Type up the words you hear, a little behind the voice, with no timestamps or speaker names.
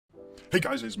Hey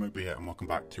guys, it's Mobley here and welcome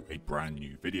back to a brand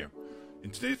new video.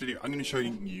 In today's video, I'm going to show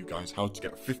you guys how to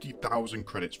get 50,000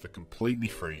 credits for completely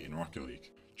free in Rocket League.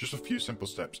 Just a few simple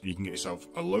steps and you can get yourself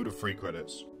a load of free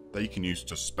credits that you can use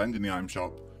to spend in the item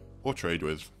shop or trade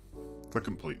with for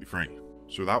completely free.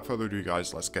 So without further ado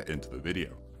guys, let's get into the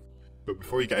video. But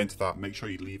before you get into that, make sure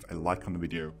you leave a like on the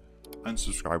video and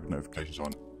subscribe with notifications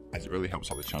on, as it really helps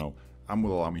out the channel and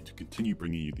will allow me to continue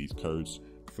bringing you these codes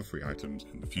for free items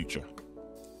in the future.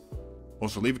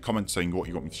 Also, leave a comment saying what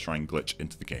you want me to try and glitch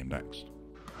into the game next.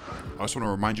 I also want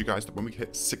to remind you guys that when we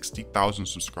hit 60,000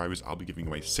 subscribers, I'll be giving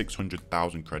away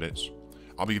 600,000 credits.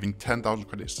 I'll be giving 10,000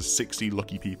 credits to 60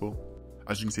 lucky people.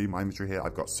 As you can see in my inventory here,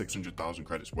 I've got 600,000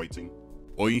 credits waiting.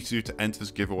 All you need to do to enter this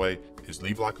giveaway is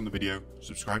leave a like on the video,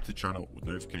 subscribe to the channel with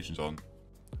notifications on,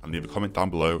 and leave a comment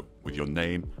down below with your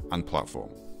name and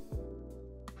platform.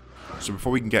 So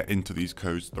before we can get into these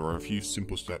codes, there are a few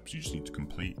simple steps you just need to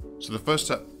complete. So the first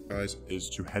step, guys, is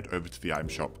to head over to the item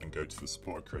shop and go to the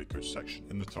supported create code section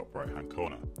in the top right hand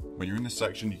corner. When you're in this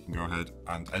section, you can go ahead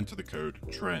and enter the code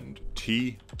TREND,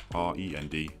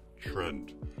 T-R-E-N-D,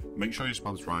 TREND. Make sure you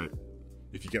spell this right.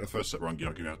 If you get the first step wrong, you're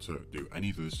not going to be able to do any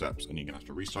of the steps and you're going to have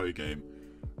to restart your game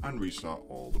and restart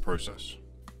all the process.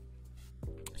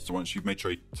 So once you've made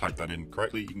sure you type that in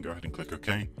correctly, you can go ahead and click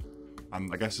OK. And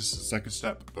I guess this is the second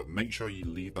step, but make sure you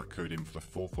leave that code in for the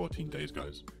full 14 days,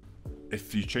 guys.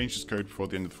 If you change this code before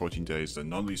the end of the 14 days, then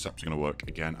none of these steps are going to work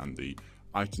again, and the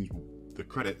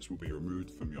credits will be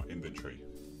removed from your inventory.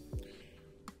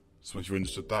 So once you've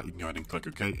understood that, you can go ahead and click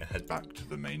OK and head back to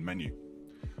the main menu.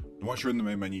 And once you're in the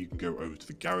main menu, you can go over to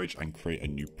the garage and create a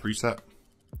new preset.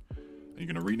 And you're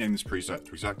going to rename this preset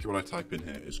to exactly what I type in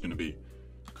here. It's going to be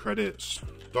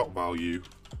credits.value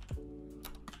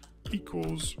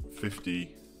equals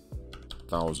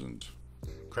 50,000.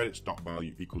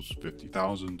 Credits.value equals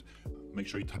 50,000. Make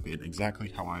sure you type it in exactly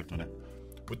how I've done it,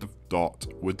 with the dot,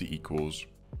 with the equals.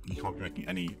 You can't be making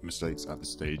any mistakes at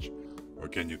this stage, or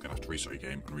again you're going to have to restart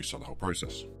your game and restart the whole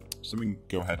process. So we can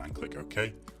go ahead and click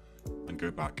OK and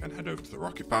go back and head over to the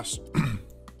Rocket Pass.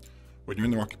 When you're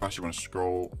in the Rocket Pass, you want to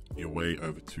scroll your way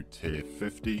over to tier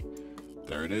 50.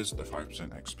 There it is, the 5%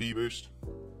 XP boost.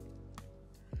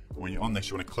 When you're on this,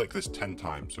 you want to click this 10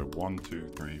 times. So 1, 2,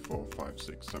 3, 4, 5,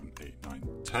 6, 7, 8, 9,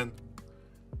 10.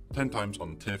 10 times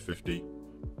on tier 50.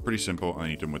 Pretty simple, and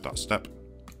then you're done with that step.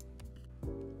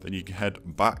 Then you can head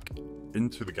back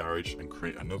into the garage and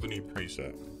create another new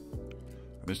preset.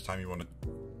 And this time you want to,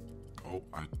 oh,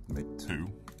 I made 2.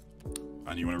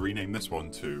 And you want to rename this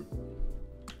one to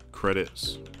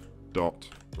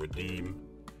credits.redeem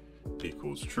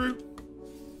equals true.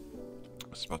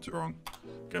 I spelled it wrong.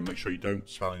 Again, make sure you don't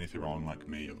spell anything wrong like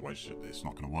me, otherwise it's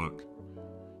not going to work.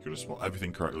 You've got to spell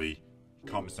everything correctly. You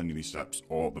can't miss any of these steps,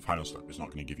 or the final step is not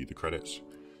going to give you the credits.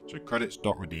 So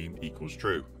credits.redeem equals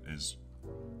true is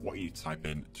what you need to type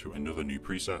in to another new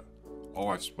preset. Oh,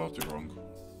 I've spelled it wrong.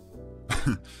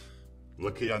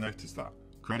 Lucky I noticed that.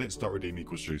 Credits.redeem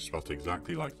equals true, spelled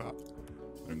exactly like that.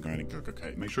 I'm going to click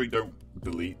OK. Make sure you don't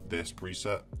delete this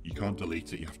preset. You can't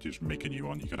delete it, you have to just make a new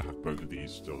one. You're going to have both of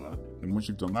these still there. And once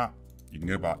you've done that, you can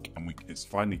go back and it's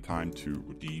finally time to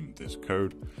redeem this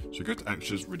code. So go to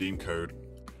extras, redeem code.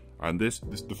 And the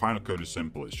final code is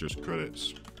simple. It's just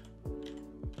credits,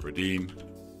 redeem,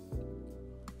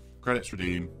 credits,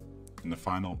 redeem. In the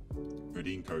final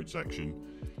redeem code section,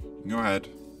 you can go ahead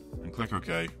and click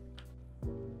OK.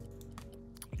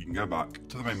 You can go back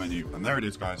to the main menu, and there it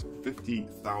is, guys.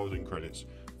 50,000 credits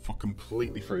for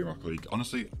completely free Rocket League.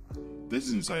 Honestly, this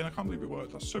is insane. I can't believe it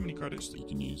worked. There's so many credits that you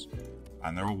can use,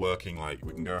 and they're all working. Like,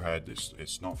 we can go ahead.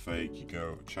 It's not fake. You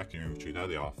go check your inventory. There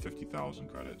they are. 50,000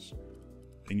 credits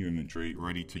in your inventory,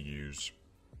 ready to use.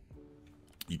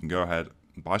 You can go ahead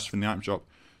and buy stuff in the item shop,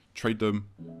 trade them,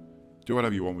 do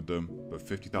whatever you want with them. But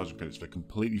 50,000 credits for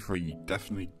completely free. You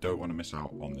definitely don't want to miss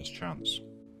out on this chance.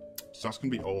 So that's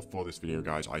going to be all for this video,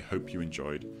 guys. I hope you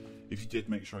enjoyed. If you did,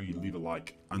 make sure you leave a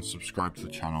like and subscribe to the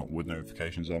channel with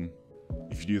notifications on.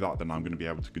 If you do that, then I'm going to be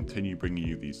able to continue bringing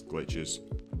you these glitches.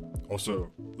 Also,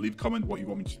 leave a comment what you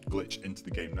want me to glitch into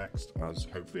the game next, as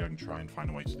hopefully I can try and find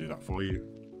a way to do that for you.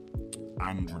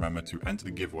 And remember to enter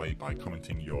the giveaway by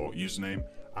commenting your username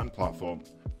and platform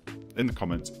in the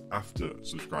comments after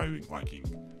subscribing, liking,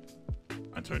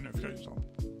 and turning notifications on.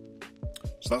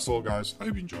 So that's all, guys. I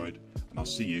hope you enjoyed, and I'll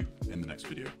see you in the next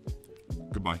video.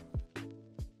 Goodbye.